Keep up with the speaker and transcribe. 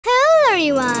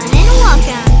everyone, and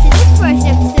welcome to the first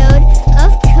episode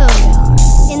of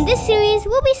Codar. In this series,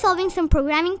 we'll be solving some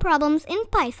programming problems in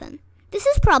Python. This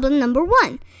is problem number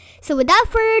 1. So without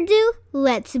further ado,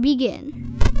 let's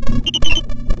begin.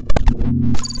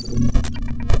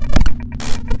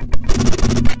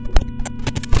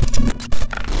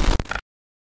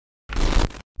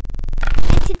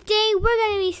 Today we're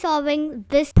going to be solving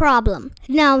this problem.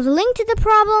 Now the link to the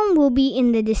problem will be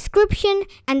in the description,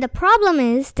 and the problem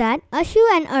is that Ashu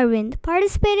and Arvind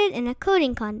participated in a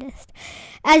coding contest,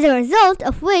 as a result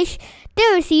of which they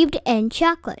received N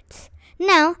chocolates.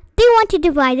 Now they want to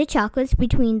divide the chocolates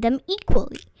between them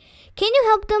equally. Can you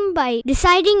help them by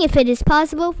deciding if it is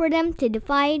possible for them to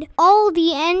divide all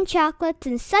the N chocolates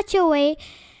in such a way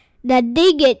that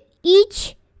they get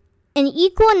each an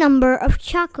equal number of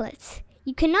chocolates?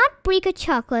 You cannot break a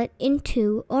chocolate in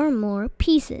 2 or more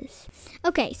pieces.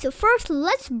 Okay, so first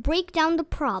let's break down the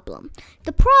problem.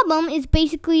 The problem is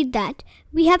basically that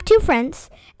we have 2 friends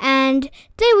and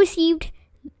they received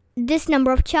this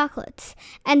number of chocolates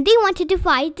and they want to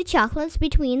divide the chocolates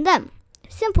between them.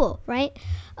 Simple, right?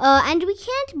 And we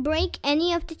can't break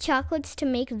any of the chocolates to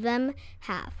make them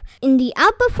half. In the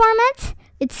output format,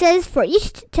 it says for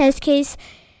each test case,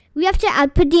 we have to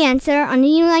output the answer on the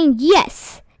new line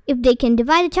yes if they can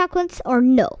divide the chocolates, or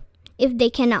no if they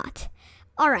cannot.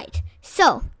 Alright,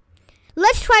 so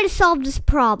let's try to solve this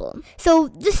problem. So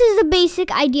this is the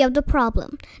basic idea of the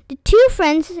problem. The 2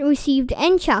 friends received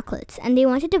N chocolates and they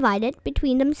want to divide it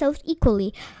between themselves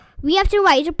equally. We have to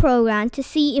write a program to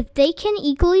see if they can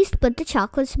equally split the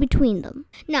chocolates between them.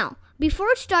 Now,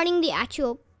 before starting the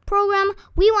actual program,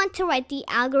 we want to write the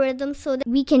algorithm so that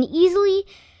we can easily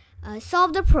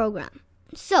solve the program.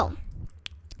 So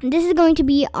this is going to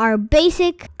be our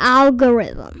basic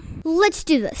algorithm. Let's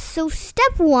do this. So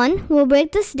step 1, we'll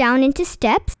break this down into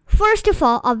steps. First of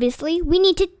all, obviously, we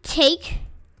need to take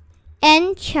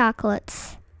N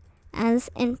chocolates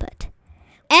as input.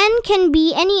 N can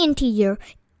be any integer.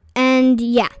 And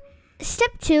yeah,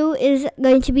 step 2 is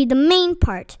going to be the main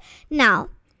part. Now,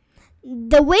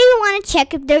 the way we want to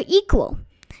check if they're equal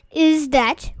is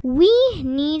that we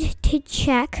need to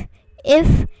check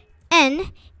if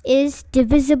N is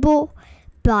divisible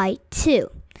by 2.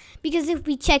 Because if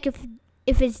we check if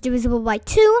it's divisible by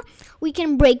 2, we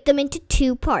can break them into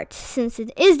 2 parts since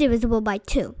it is divisible by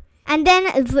 2. And then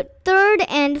the third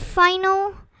and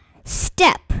final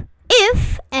step,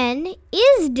 if N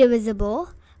is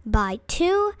divisible by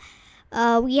 2,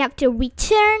 we have to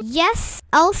return yes,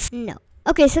 else no.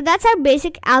 Okay, so that's our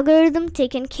basic algorithm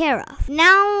taken care of.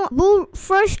 Now we'll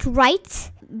first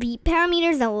write the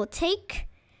parameters that we'll take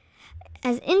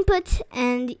as input,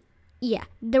 and yeah,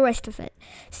 the rest of it.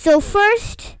 So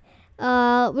first,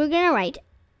 we're gonna write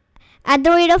at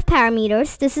the rate of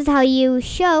parameters. This is how you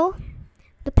show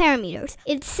the parameters.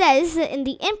 It says in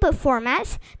the input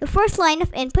format, the first line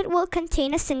of input will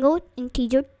contain a single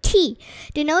integer t,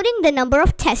 denoting the number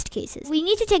of test cases. We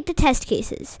need to take the test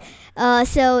cases.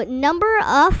 So number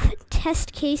of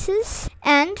test cases,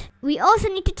 and we also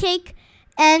need to take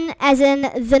n as in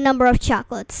the number of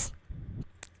chocolates.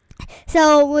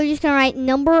 So we're just gonna write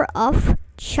number of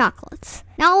chocolates.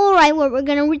 Now we'll write what we're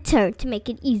gonna return to make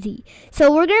it easy.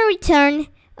 So we're gonna return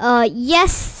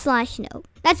yes/no.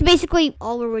 That's basically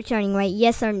all we're returning, right?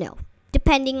 Yes or no,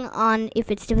 depending on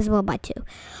if it's divisible by 2.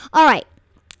 Alright,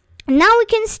 now we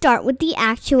can start with the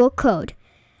actual code.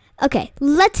 Okay,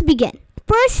 let's begin.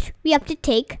 First, we have to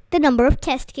take the number of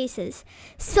test cases.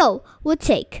 So we'll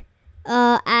take,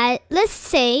 let's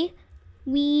say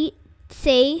we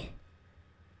say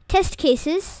test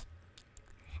cases,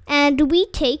 and we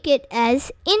take it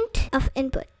as int of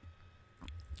input.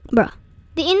 Bruh.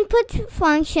 The input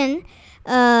function,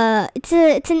 it's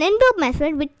an inbuilt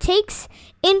method which takes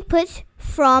input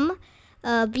from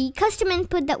the custom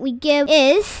input that we give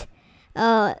is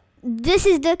this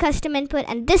is the custom input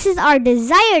and this is our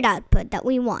desired output that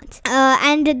we want.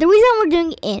 And the reason we're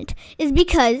doing int is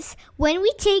because when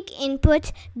we take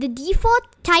input, the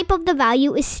default type of the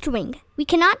value is string. We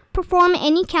cannot perform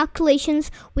any calculations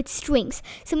with strings,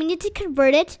 so we need to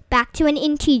convert it back to an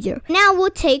integer. Now we'll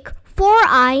take for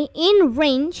I in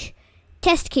range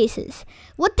test cases.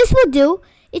 What this will do,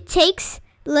 it takes,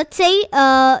 let's say,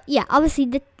 obviously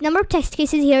the number of test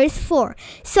cases here is 4.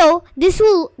 So this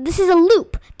is a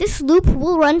loop. This loop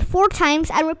will run 4 times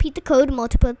and repeat the code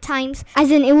multiple times, as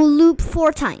in it will loop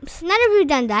 4 times. Now that we've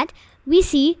done that, we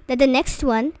see that the next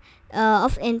one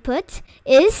of input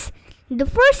is the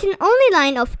first and only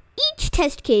line of each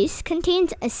test case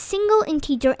contains a single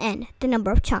integer n, the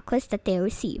number of chocolates that they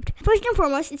received. First and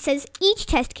foremost, it says each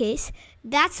test case.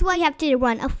 That's why you have to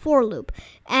run a for loop.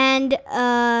 And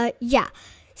yeah,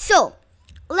 so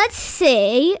let's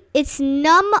say it's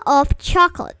num of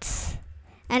chocolates.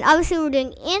 And obviously we're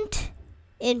doing int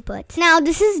input. Now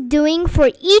this is doing for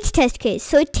each test case.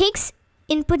 So it takes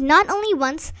input not only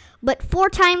once, but 4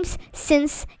 times,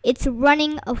 since it's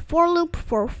running a for loop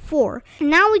for 4.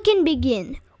 Now we can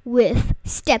begin with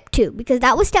step 2, because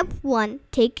that was step 1,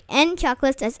 take n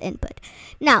chocolates as input.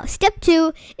 Now step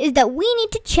 2 is that we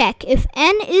need to check if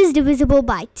n is divisible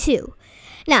by 2.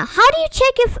 Now how do you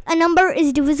check if a number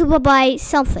is divisible by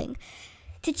something?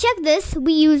 To check this,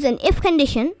 we use an if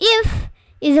condition. If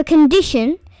is a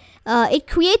condition. It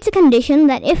creates a condition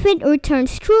that if it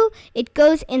returns true, it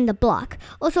goes in the block.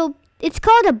 Also, it's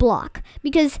called a block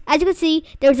because, as you can see,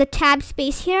 there's a tab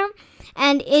space here,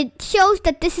 and it shows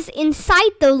that this is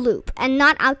inside the loop and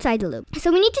not outside the loop.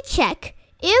 So we need to check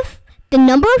if the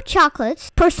number of chocolates,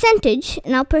 percentage,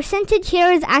 now percentage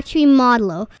here is actually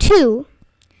modulo 2,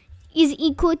 is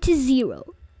equal to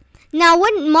 0. Now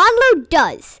what modulo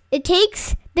does, it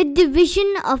takes the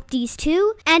division of these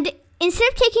two, and instead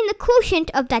of taking the quotient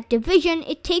of that division,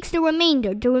 it takes the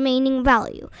remainder, the remaining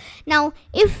value. Now,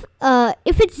 if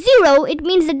it's 0, it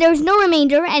means that there's no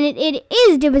remainder and it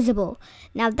is divisible.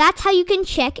 Now, that's how you can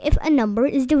check if a number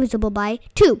is divisible by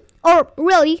 2. Or,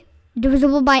 really,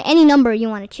 divisible by any number you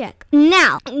want to check.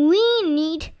 Now, we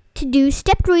need to do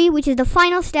step 3, which is the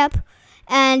final step.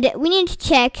 And we need to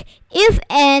check if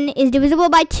n is divisible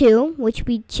by 2, which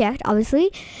we checked,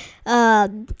 obviously.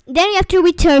 Then we have to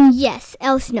return yes,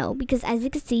 else no, because as you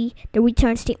can see, the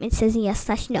return statement says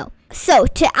yes/no. So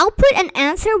to output an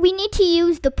answer, we need to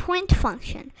use the print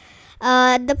function.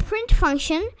 The print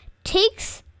function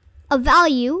takes a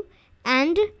value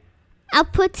and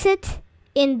outputs it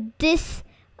in this,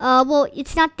 well,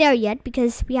 it's not there yet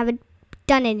because we haven't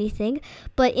done anything,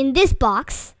 but in this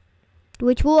box,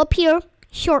 which will appear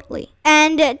shortly.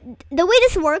 And the way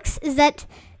this works is that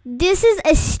this is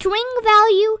a string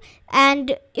value,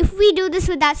 and if we do this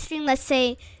with that string, let's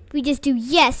say we just do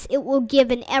yes, it will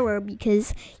give an error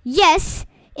because yes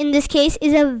in this case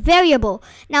is a variable.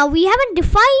 Now we haven't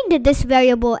defined this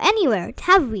variable anywhere,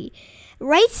 have we?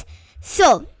 Right?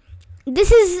 So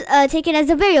this is taken as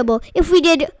a variable. If we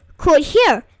did quote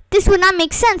here, this would not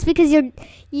make sense because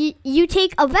you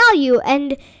take a value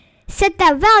and set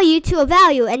that value to a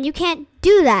value, and you can't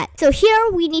do that. So here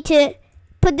we need to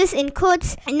put this in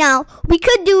quotes. Now we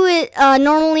could do it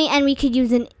normally, and we could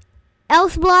use an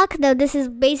else block, though this is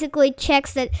basically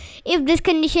checks that if this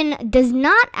condition does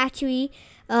not actually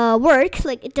work,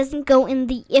 like it doesn't go in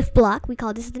the if block, we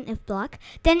call this an if block,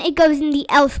 then it goes in the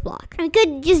else block. We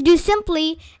could just do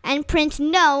simply and print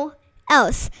no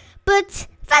else, but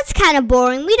that's kind of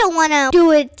boring. We don't want to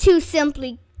do it too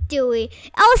simply, do we?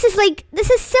 Else is like, this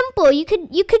is simple. You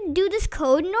could do this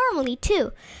code normally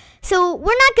too. So we're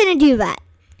not going to do that.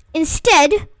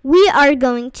 Instead, we are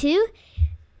going to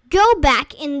go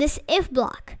back in this if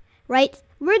block, right?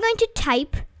 We're going to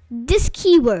type this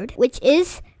keyword, which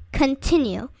is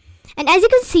continue. And as you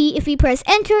can see, if we press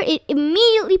enter, it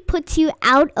immediately puts you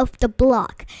out of the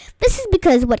block. This is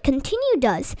because what continue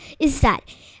does is that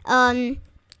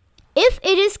if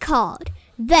it is called,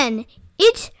 then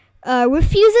it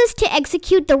refuses to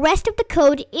execute the rest of the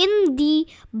code in the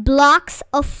blocks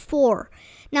of for.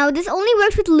 Now this only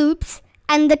works with loops,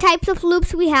 and the types of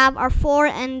loops we have are for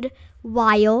and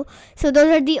while. So those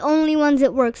are the only ones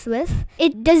it works with.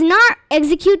 It does not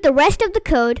execute the rest of the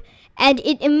code, and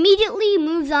it immediately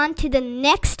moves on to the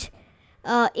next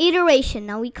iteration.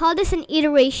 Now we call this an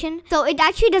iteration. So it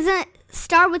actually doesn't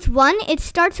start with 1, it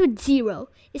starts with 0.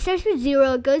 It starts with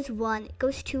 0, it goes 1, it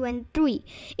goes 2, and 3.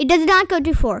 It does not go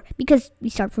to 4 because we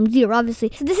start from 0,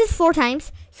 obviously. So this is 4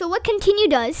 times. So what continue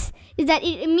does is that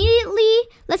it immediately,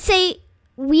 let's say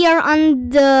we are on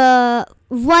the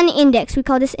 1 index, we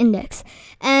call this index,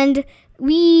 and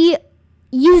we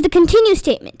use the continue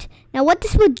statement. Now what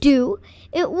this will do,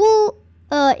 it will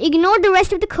ignore the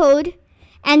rest of the code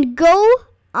and go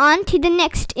on to the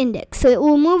next index. So it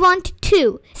will move on to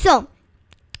 2. So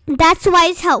that's why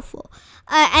it's helpful.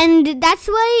 And that's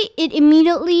why it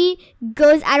immediately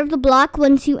goes out of the block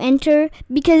once you enter,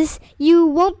 because you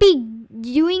won't be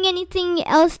doing anything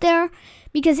else there.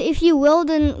 Because if you will,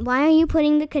 then why are you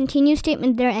putting the continue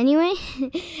statement there anyway?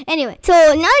 Anyway, so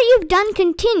now that you've done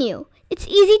continue, it's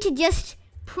easy to just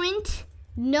print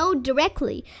no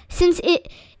directly. Since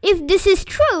if this is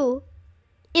true,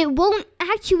 it won't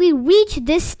actually reach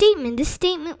this statement. This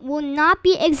statement will not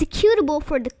be executable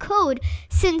for the code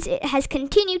since it has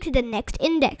continued to the next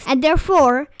index, and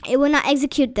therefore it will not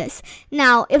execute this.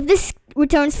 Now, if this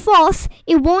returns false,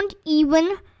 it won't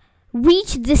even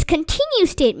reach this continue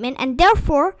statement, and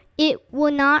therefore it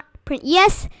will not print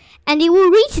yes, and it will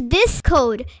reach this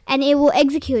code and it will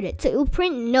execute it. So it will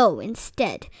print no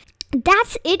instead.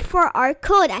 That's it for our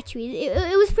code actually.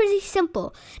 It was pretty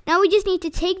simple. Now we just need to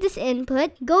take this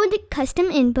input, go into custom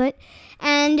input,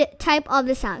 and type all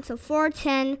this out. So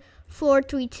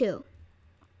 410432.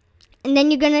 And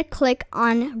then you're gonna click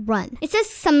on run. It says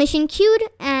submission queued,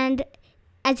 and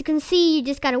as you can see, you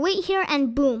just gotta wait here,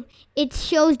 and boom, it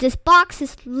shows this box,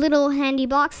 this little handy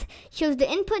box, shows the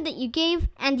input that you gave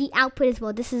and the output as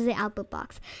well. This is the output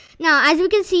box. Now, as we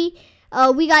can see,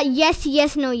 we got yes,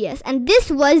 yes, no, yes, and this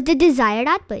was the desired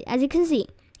output. As you can see,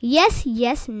 yes,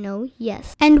 yes, no,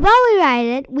 yes. And while we write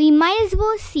it, we might as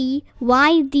well see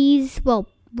why they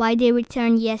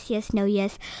return yes, yes, no,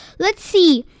 yes. Let's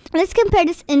see. Let's compare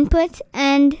this input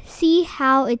and see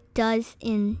how it does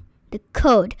in the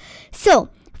code. So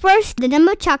first, the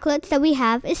number of chocolates that we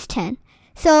have is 10.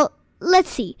 So let's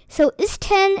see. So is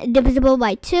 10 divisible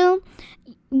by 2?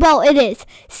 Well, it is.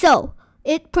 So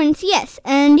it prints yes.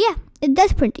 And yeah, it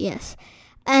does print yes.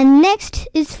 And next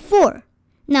is 4.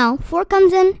 Now 4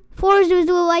 comes in. 4 is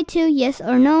divisible by 2. Yes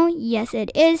or no? Yes,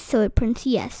 it is. So it prints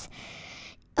yes.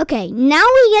 Okay, now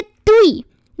we get 3.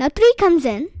 Now 3 comes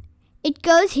in. It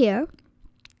goes here.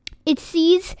 It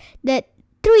sees that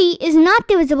 3 is not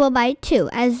divisible by 2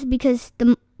 because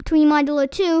the 3 modulo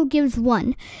 2 gives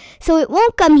 1. So it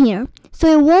won't come here. So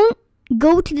it won't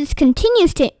go to this continue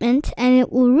statement, and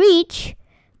it will reach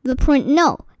the print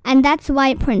no. And that's why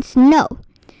it prints no.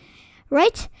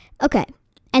 Right? Okay.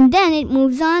 And then it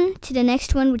moves on to the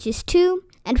next one, which is 2.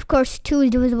 And of course, 2 is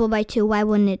divisible by 2. Why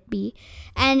wouldn't it be?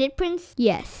 And it prints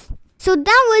yes. So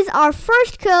that was our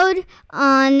first code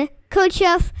on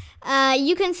CodeChef.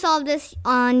 You can solve this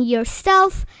on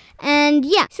yourself. And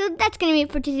yeah, so that's going to be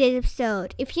it for today's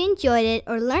episode. If you enjoyed it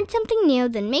or learned something new,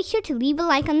 then make sure to leave a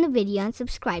like on the video and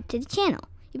subscribe to the channel.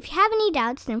 If you have any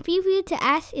doubts, then feel free to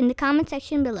ask in the comment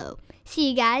section below.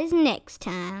 See you guys next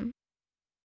time.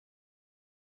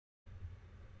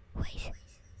 Wait.